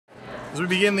As we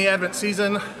begin the Advent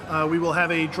season, we will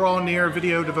have a Draw Near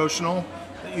video devotional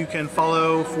that you can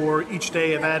follow for each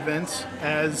day of Advent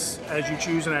as you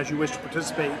choose and as you wish to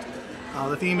participate.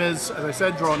 The theme is, as I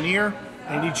said, Draw Near,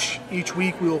 and each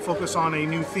week we will focus on a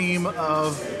new theme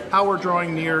of how we're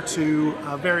drawing near to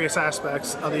various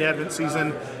aspects of the Advent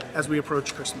season as we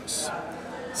approach Christmas.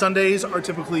 Sundays are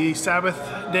typically Sabbath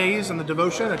days in the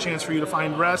devotion, a chance for you to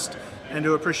find rest and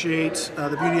to appreciate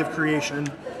the beauty of creation.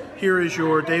 Here is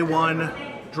your day one,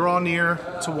 Draw Near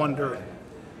to Wonder.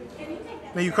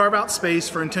 May you carve out space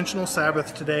for intentional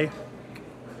Sabbath today.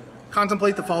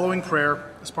 Contemplate the following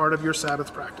prayer as part of your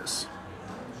Sabbath practice.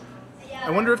 I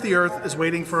wonder if the earth is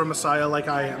waiting for a Messiah like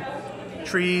I am.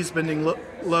 Trees bending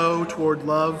low toward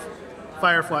love,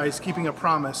 fireflies keeping a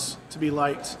promise to be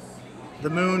light,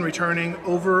 the moon returning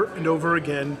over and over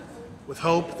again with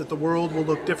hope that the world will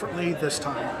look differently this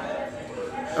time.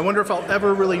 I wonder if I'll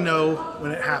ever really know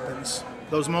when it happens.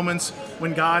 Those moments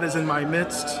when God is in my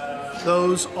midst,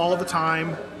 those all the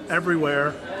time,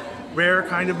 everywhere, rare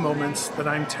kind of moments that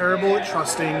I'm terrible at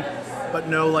trusting but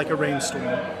know like a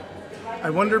rainstorm. I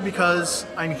wonder because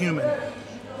I'm human.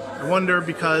 I wonder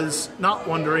because not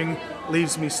wondering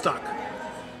leaves me stuck.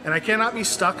 And I cannot be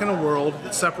stuck in a world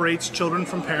that separates children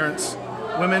from parents,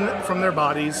 women from their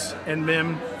bodies, and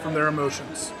men from their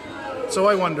emotions. So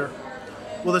I wonder,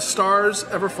 will the stars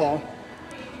ever fall?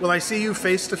 Will I see you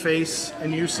face to face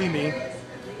and you see me?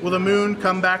 Will the moon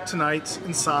come back tonight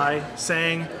and sigh,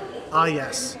 saying, "Ah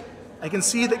yes, I can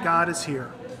see that God is here.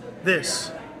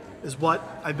 This is what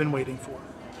I've been waiting for."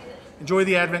 Enjoy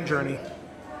the Advent journey.